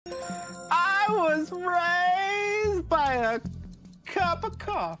was raised by a cup of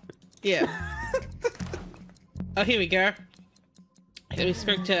coffee. Yeah. Oh, here we go. We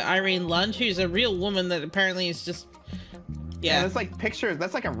spoke to Irene Lund, who's a real woman that apparently is just... Yeah, that's like pictures.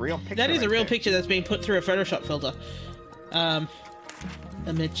 That's like a real picture. That is right a real there. picture that's being put through a Photoshop filter. I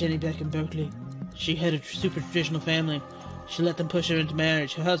met Jenny back in Berkeley. She had a super traditional family. She let them push her into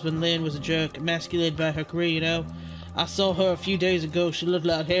marriage. Her husband, Lynn, was a jerk, emasculated by her career, you know? I saw her a few days ago. She looked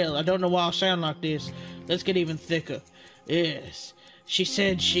like hell. I don't know why I sound like this. Let's get even thicker. Yes. She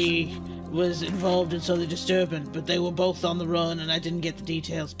said she was involved in something disturbing, but they were both on the run and I didn't get the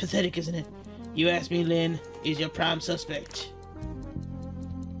details. Pathetic, isn't it? You asked me, Lynn, is your prime suspect.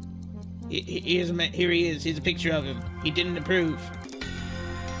 Here he is. Here's a picture of him. He didn't approve.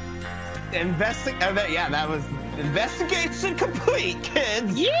 Yeah, that was investigation complete,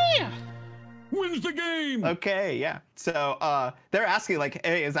 kids. Yeah! Wins the game. Okay, yeah. So they're asking like,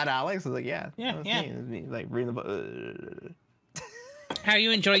 "Hey, is that Alex?" I was like, "Yeah, Yeah, that's yeah. me. That's me." Like reading the book. How are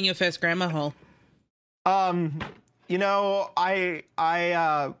you enjoying your first grammar hole? You know,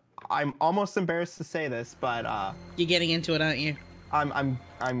 I'm almost embarrassed to say this, but You're getting into it, aren't you? I'm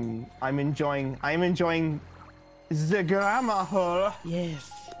enjoying the grammar hole. Yes.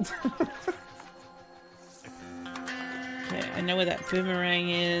 Okay, I know where that boomerang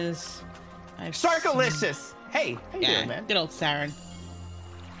is. Sharkalicious. Hey, how you doing, man? Good old Saren.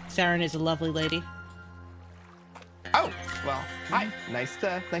 Saren is a lovely lady. Oh, well, hi. Nice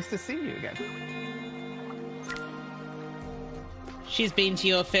to see you again. She's been to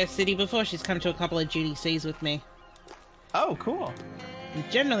your fair city before. She's come to a couple of GDCs with me. Oh, cool. And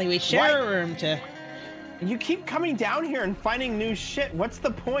generally, we share a room to... You keep coming down here and finding new shit. What's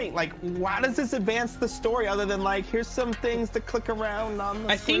the point? Like, why does this advance the story other than, like, here's some things to click around on the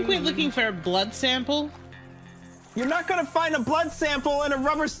I think we're looking for a blood sample. You're not gonna find a blood sample and a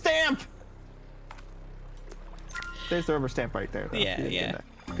rubber stamp! There's the rubber stamp right there, though. Yeah, yeah.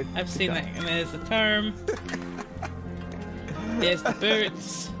 Good, I've good seen job. that. And there's the perm. There's the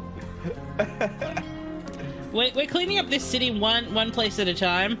boots. We're cleaning up this city one place at a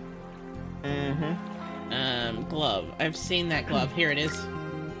time. Glove. I've seen that glove. Here it is.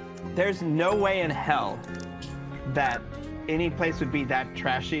 There's no way in hell that any place would be that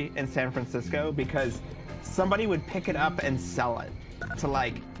trashy in San Francisco because somebody would pick it up and sell it to,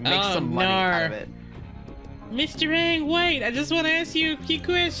 like, make some money out of it. Mr. Ang, wait, I just want to ask you a few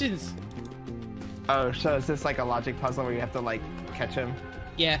questions. Oh, so is this like a logic puzzle where you have to, like, catch him?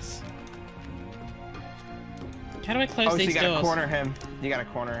 Yes. How do I close so these you gotta doors? corner him. You gotta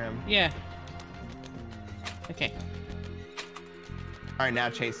corner him. Yeah. Okay. All right, now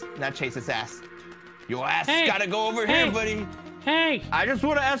chase his ass. Your ass Hey, gotta go over here, buddy. Hey! I just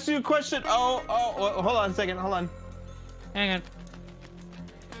want to ask you a question. Oh, hold on a second. Hold on. Hang on.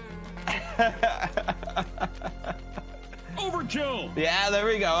 Overkill. Yeah, there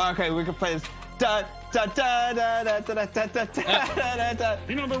we go. Okay, we can play this. Da da da da da da da da da da da.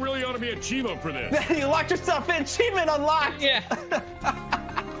 You know, there really ought to be a Chivo for this. You locked yourself in. Achievement unlocked. Yeah.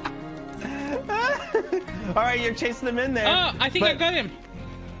 All right, you're chasing him in there. Oh, I think I got him.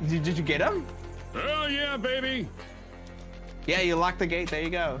 Did you get him? Oh yeah, baby. Yeah, you locked the gate. There you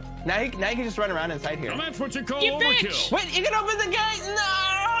go. Now he can just run around inside here. Now that's what you call You overkill. bitch! Wait, you can open the gate.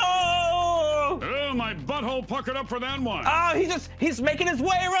 No! Oh, my butthole puckered up for that one. Oh, he's making his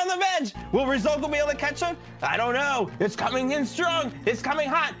way around the veg. Will Rizoko be able to catch him? I don't know. It's coming in strong. It's coming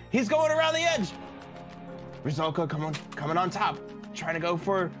hot. He's going around the edge. Rizoko, coming on top. Trying to go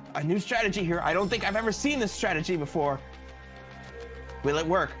for a new strategy here. I don't think I've ever seen this strategy before. Will it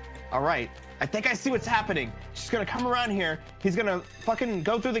work? All right. I think I see what's happening. She's gonna come around here. He's gonna fucking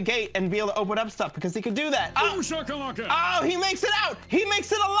go through the gate and be able to open up stuff because he can do that. Boom shakalaka. Oh, he makes it out. He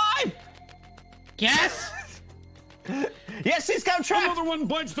makes it alive. Yes! Yes, he's got trapped. Another one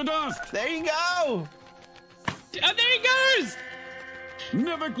bites the dust. There you go. Oh, there he goes!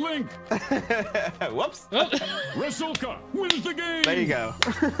 Nevik Link. Whoops. Oh. Rasulka wins the game. There you go.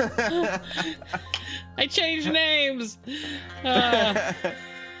 I changed names.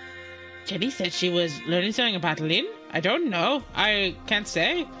 Jenny said she was learning something about Lynn. I don't know. I can't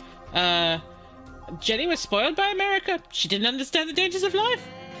say. Jenny was spoiled by America. She didn't understand the dangers of life.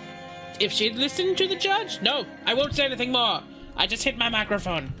 If she'd listened to the judge, no, I won't say anything more. I just hit my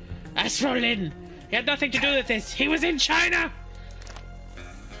microphone. As for Lynn, he had nothing to do with this. He was in China.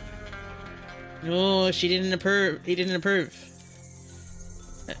 No, she didn't approve. He didn't approve.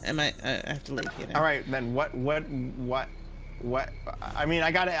 I have to leave you now. All right, then what? I mean,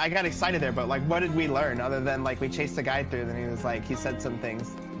 I got excited there, but like, what did we learn other than like we chased the guy through? Then he said some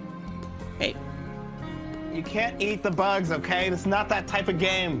things. Hey, You can't eat the bugs, okay? It's not that type of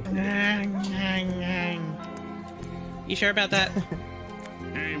game. You sure about that?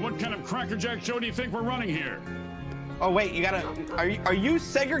 Hey, what kind of crackerjack show do you think we're running here? Oh wait, you gotta. Are you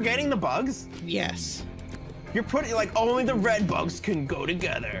segregating the bugs? Yes. You're putting like only the red bugs can go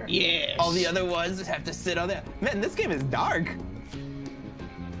together. Yes. All the other ones have to sit on there. Man, this game is dark.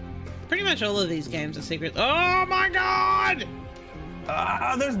 Pretty much all of these games are secret. Oh my god!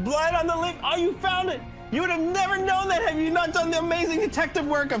 There's blood on the lip. Oh, you found it. You would have never known that had you not done the amazing detective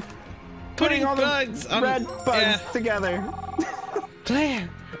work of putting all bugs the on, red bugs together. Claire,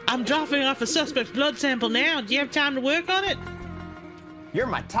 I'm dropping off a suspect's blood sample now. Do you have time to work on it? You're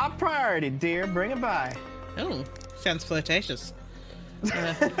my top priority, dear. Bring it by. Oh, sounds flirtatious.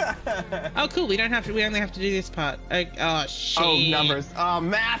 Oh, cool. We only have to do this part. Oh, shit. Oh, numbers. Oh,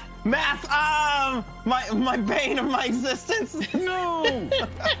 math. My bane of my existence. No.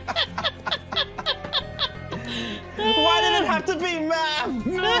 Why did it have to be math?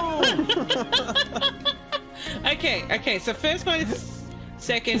 No. Okay. So first minus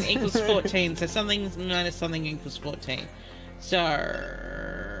second equals 14. So something minus something equals 14. So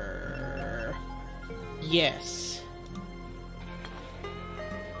yes.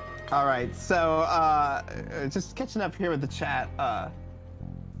 All right, so just catching up here with the chat.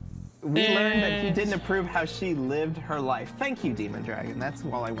 We learned that he didn't approve how she lived her life. Thank you, Demon Dragon. That's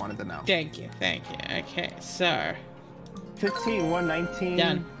all I wanted to know. Thank you. Okay, so 15, 119,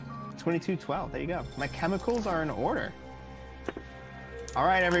 done. 22, 12. There you go. My chemicals are in order. All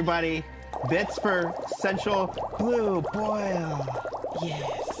right, everybody. Bits for Central Blue Boil.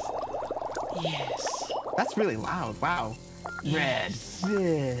 Yes. That's really loud. Wow. Yes. Red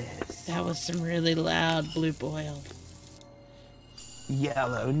Fizz. That was some really loud blue boil.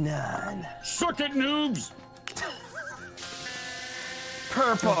 Yellow Nun. Suck it, noobs!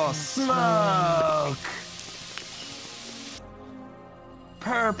 Purple Smoke.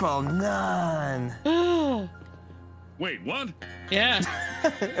 Purple Nun. Wait, what? Yeah.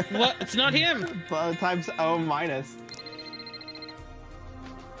 What? It's not him. Times O minus.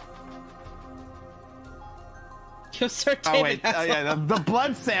 You're so Oh wait, yeah, the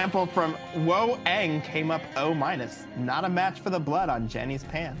blood sample from Wo Eng came up O minus. Not a match for the blood on Jenny's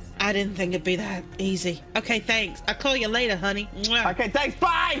pants. I didn't think it'd be that easy. Okay, thanks. I'll call you later, honey. Mwah. Okay, thanks,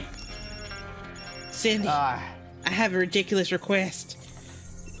 bye! Cindy, I have a ridiculous request.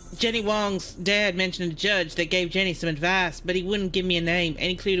 Jenny Wong's dad mentioned a judge that gave Jenny some advice, but he wouldn't give me a name.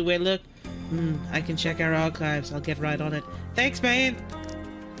 Any clue to where to look? I can check our archives. I'll get right on it. Thanks, man.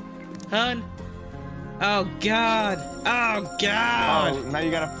 Hun. Oh, God. Oh, God. Oh, now you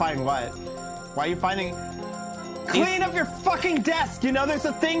gotta find what? Why are you finding... Clean up your fucking desk! You know, there's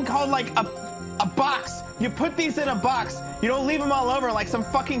a thing called, like, a box. You put these in a box. You don't leave them all over like some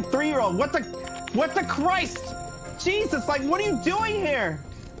fucking 3-year-old. What the Christ? Jesus, like, what are you doing here?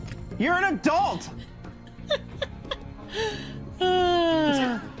 You're an adult.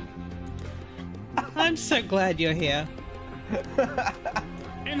 I'm so glad you're here.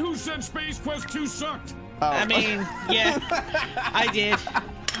 And who said Space Quest 2 sucked? Oh. I mean, yeah, I did.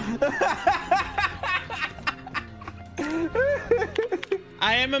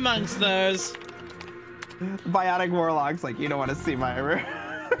 I am amongst those. Biotic Warlock's like, you don't want to see my room.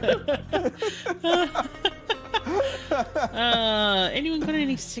 Anyone got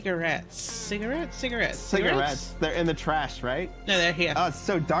any cigarettes? Cigarettes? They're in the trash, right? No, they're here. Oh, it's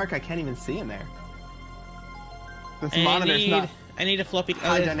so dark I can't even see in there. This monitor's not I need a floppy,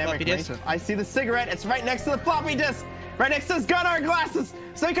 high dynamic floppy disk. range. I see the cigarette. It's right next to the floppy disk. Right next to his gun art glasses.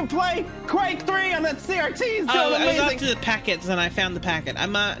 So you can play Quake 3 on that CRT. It's Oh, I was amazing. up to the packets and I found the packet.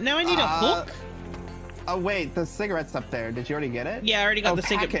 Now I need a hook. Oh wait, the cigarette's up there. Did you already get it? Yeah, I already got the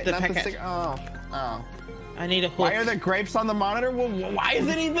packet, not packet. the cigarette. Oh. I need a hook. Why are there grapes on the monitor? Well, why is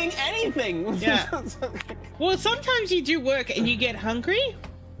it even anything? Yeah. Well, sometimes you do work and you get hungry.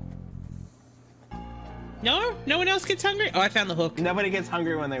 No? No one else gets hungry? Oh, I found the hook. Nobody gets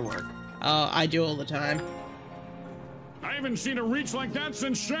hungry when they work. Oh, I do all the time. I haven't seen a reach like that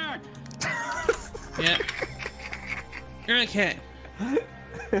since Shaq. Yeah. Okay.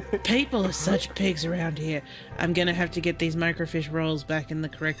 People are such pigs around here. I'm gonna have to get these microfiche rolls back in the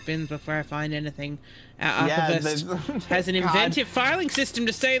correct bins before I find anything. Our archivist has an inventive filing system,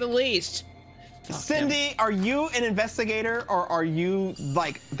 to say the least. Cindy, are you an investigator or are you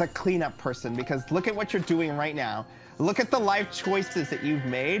like the cleanup person? Because look at what you're doing right now. Look at the life choices that you've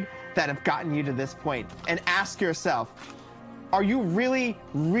made that have gotten you to this point, and ask yourself, are you really,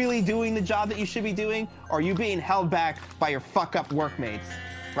 really doing the job that you should be doing? Or are you being held back by your fuck up workmates,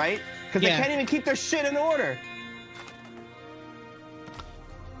 right? Because they can't even keep their shit in order.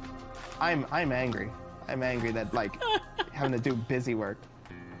 I'm angry. I'm angry that like having to do busy work.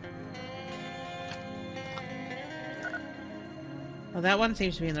 Well, that one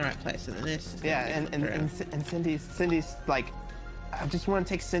seems to be in the right place, and this. Is Yeah, and Cindy's like, I just want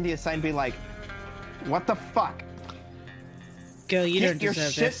to take Cindy aside and be like, what the fuck? Girl, you don't Get your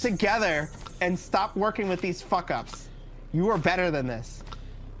deserve shit this. together and stop working with these fuck ups. You are better than this.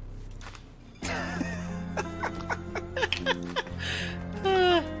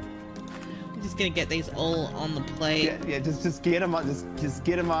 I'm just gonna get these all on the plate. Yeah, just get them on. Just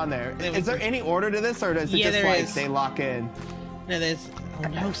get them on there. Is there any order to this, or is it Yeah, just there like is. they lock in? No, there's. Oh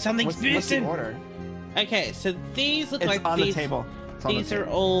no, something's What's the missing. order? Okay, so these look It's like on these. the table. It's on the These are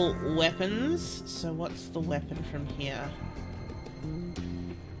table. all weapons. So what's the weapon from here?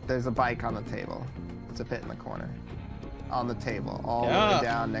 There's a bike on the table. It's a pit in the corner. On the table, all the Yeah. way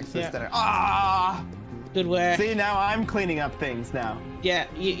down next to the Yeah. center. Ah! Good work. See, now I'm cleaning up things now. Yeah,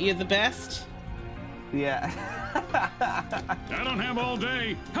 you're the best. Yeah. I don't have all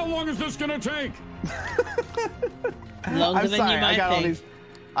day. How long is this gonna take? Longer I'm than sorry. you might think.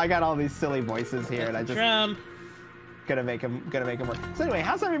 I got all these silly voices here, and I just Drum. gonna make them work. So anyway,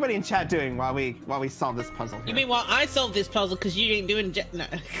 how's everybody in chat doing while we solve this puzzle here? You mean while I solved this puzzle because you ain't doing no.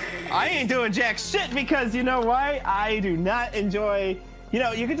 I ain't doing jack shit because you know why? I do not enjoy. You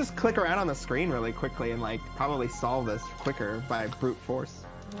know, you could just click around on the screen really quickly and like probably solve this quicker by brute force.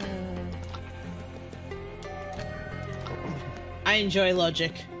 I enjoy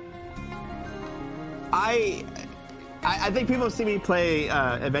logic. I think people see me play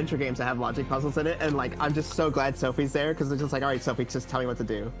adventure games that have logic puzzles in it, and like I'm just so glad Sophie's there because it's just like, all right, Sophie, just tell me what to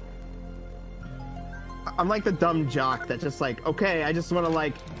do. I'm like the dumb jock that just like, okay, I just want to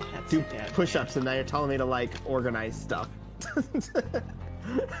like That's do bad. push-ups, and now you're telling me to like organize stuff.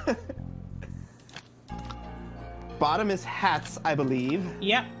 Bottom is hats, I believe.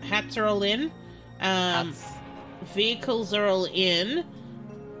 Yep, hats are all in. Hats. Vehicles are all in.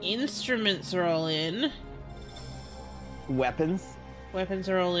 Instruments are all in. Weapons. Weapons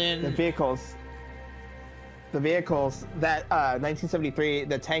are all in. The vehicles. The vehicles. That 1973.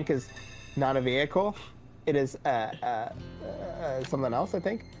 The tank is not a vehicle. It is something else, I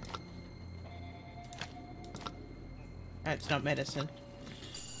think. That's not medicine.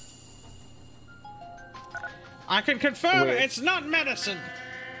 I can confirm Weird. it's not medicine.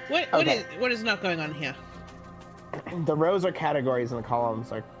 Okay. What is not going on here? The rows are categories and the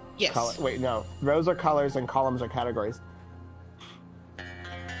columns are. Yes. Wait, no. Rows are colors and columns are categories.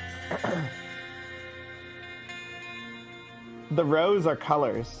 The rows are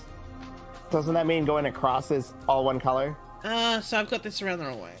colors. Doesn't that mean going across is all one color? So I've got this around the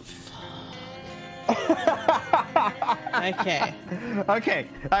wrong way. Okay. Okay.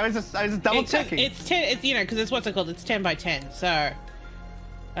 I was just double checking. It's 10. It's because it's what's it called? It's 10 by 10. So,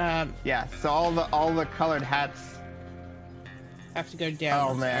 Yeah. So all the colored hats. have to go down.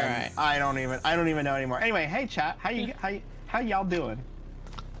 Oh man. All right. I don't even know anymore. Anyway, hey chat. How y'all doing?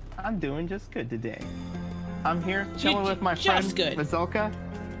 I'm doing just good today. I'm here chilling with my friend just good. Bazooka.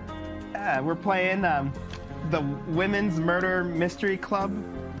 We're playing the Women's Murder Mystery Club.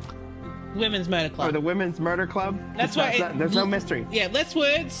 Women's Murder Club. Or the Women's Murder Club. That's why There's no mystery. Yeah, less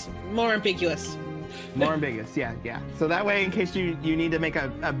words, more ambiguous. More ambiguous, yeah. So that way, in case you need to make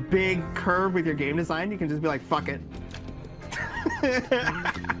a big curve with your game design, you can just be like, fuck it.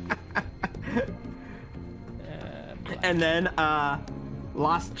 And then,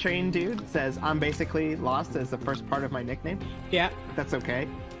 Lost Train Dude says, I'm basically lost as the first part of my nickname. Yeah. That's okay.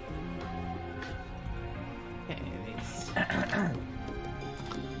 Okay, these-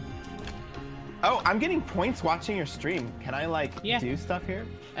 Oh, I'm getting points watching your stream. Can I, like, Yeah. do stuff here?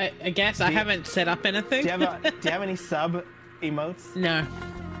 I guess I haven't set up anything. Do you have any sub emotes? No.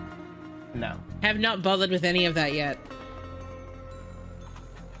 No. Have not bothered with any of that yet.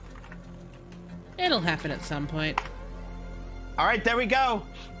 It'll happen at some point. All right, there we go.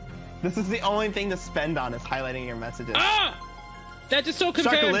 This is the only thing to spend on is highlighting your messages. Ah! That just all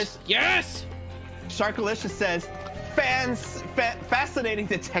confirmed. Sharkalicious. Yes! Sharkalicious says, fascinating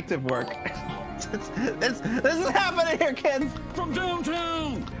detective work. this is happening here, kids. From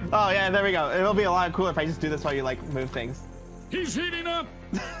downtown! Oh yeah, there we go. It'll be a lot cooler if I just do this while you like move things. He's heating up!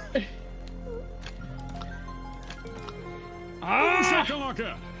 Ah!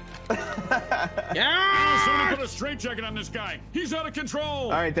 Shakalaka! Yeah! Somebody put a straitjacket on this guy. He's out of control.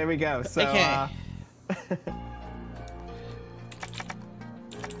 All right, there we go. So, Okay.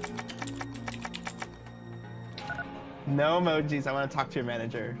 No emojis. I want to talk to your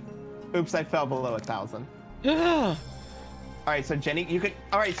manager. Oops, I fell below 1,000. Ah! All right, so Jenny, you could.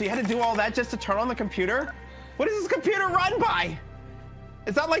 All right, so you had to do all that just to turn on the computer. What does this computer run by?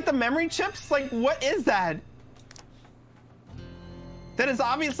 Is that like the memory chips? Like, what is that? That is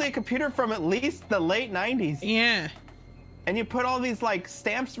obviously a computer from at least the late 90s. Yeah. And you put all these like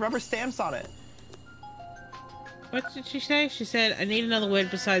stamps, rubber stamps on it. What did she say? She said, I need another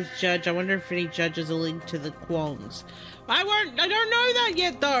word besides judge. I wonder if any judges are linked to the Kwongs. I don't know that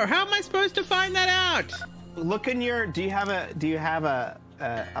yet though. How am I supposed to find that out? Look in your, do you have a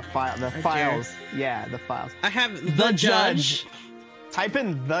file, the files? Yeah, the files. I have the judge. Type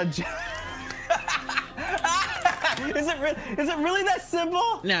in the judge. Is it really that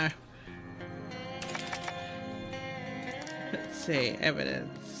simple? No. Let's see,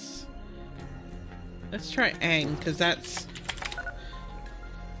 evidence. Let's try Aang, because that's...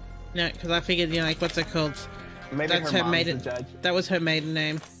 No, because I figured, you know, like, what's it called? Maybe that's her mom's maiden... the judge. That was her maiden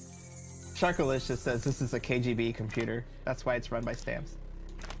name. Sharkalicious says this is a KGB computer. That's why it's run by stamps.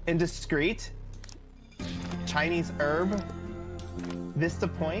 Indiscreet. Chinese herb. Vista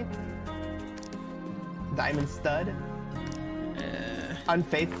Point. Diamond Stud.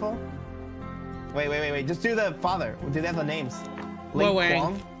 Unfaithful. Wait. Just do the father. Do they have the names? Link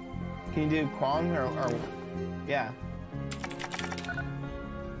Kwong? Can you do Kwong or yeah?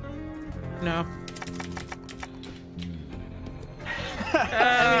 No.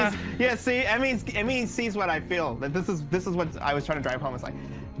 Yeah, see, Emmy sees what I feel. That this is what I was trying to drive home. It's like,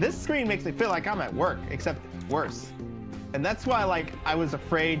 this screen makes me feel like I'm at work, except worse. And that's why, like, I was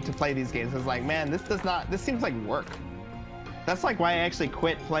afraid to play these games. I was like, man, this seems like work. That's like why I actually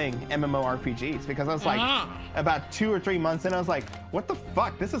quit playing MMORPGs, because I was like, about 2 or 3 months in, I was like, what the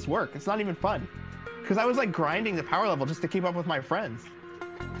fuck? This is work. It's not even fun. Because I was like grinding the power level just to keep up with my friends.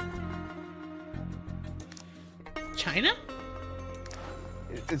 China?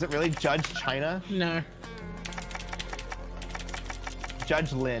 Is it really Judge China? No.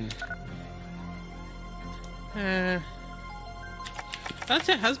 Judge Lin. That's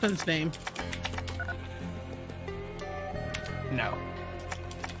her husband's name. No.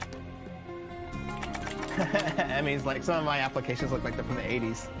 Emmy's like, some of my applications look like they're from the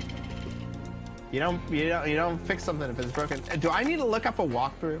 80s. You don't fix something if it's broken. Do I need to look up a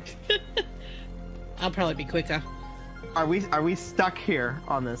walkthrough? I'll probably be quicker. Are we stuck here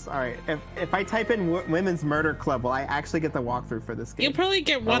on this? All right. If I type in Women's Murder Club, will I actually get the walkthrough for this game? You'll probably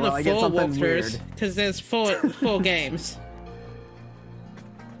get one of 4 walkthroughs because there's four games.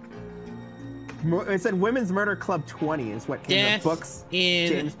 It said Women's Murder Club 20 is what came up. Books.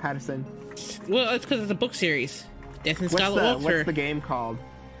 James Patterson. Well, it's because it's a book series. Death and Scarlet walkthrough. What's the game called?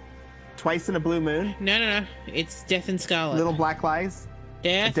 Twice in a Blue Moon? No. It's Death and Scarlet. Little Black Lies?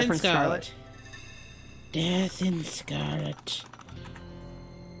 Death and Scarlet. Death and Scarlet.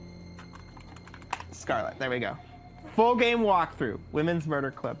 Scarlet. There we go. Full game walkthrough. Women's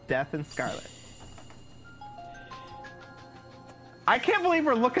Murder Club. Death and Scarlet. I can't believe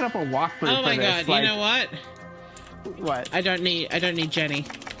we're looking up a walkthrough for this. Oh my god, like, you know what? What? I don't need Jenny.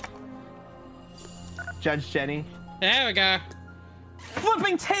 Judge Jenny. There we go.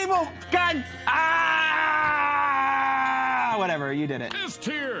 Flipping table! God! Ah! Whatever, you did it. S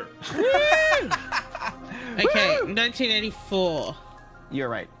tier! Okay, 1984. You're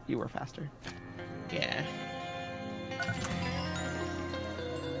right. You were faster. Yeah.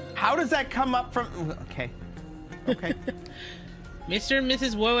 How does that come up from... Okay. Mr. and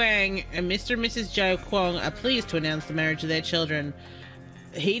Mrs. Woang and Mr. and Mrs. Joe Kwong are pleased to announce the marriage of their children.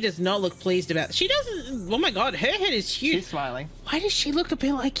 He does not look pleased about... She doesn't... Oh my god, her head is huge. She's smiling. Why does she look a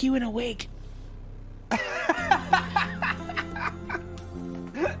bit like you in a wig?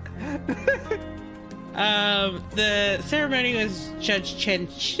 The ceremony was Judge Chen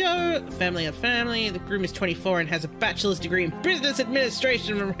Cho, family of family. The groom is 24 and has a bachelor's degree in business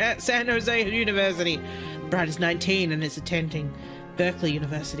administration from San Jose University. The bride is 19 and is attending Berkeley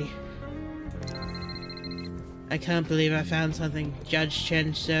University. I can't believe I found something. Judge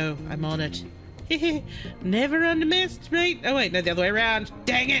Chen Cho, I'm on it. Never underestimate. Oh wait, no, the other way around.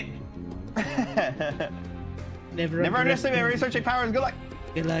 Dang it! Never underestimate researching powers. Good luck.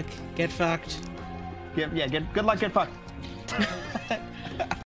 Good luck. Get fucked. Yeah, good luck, get fucked.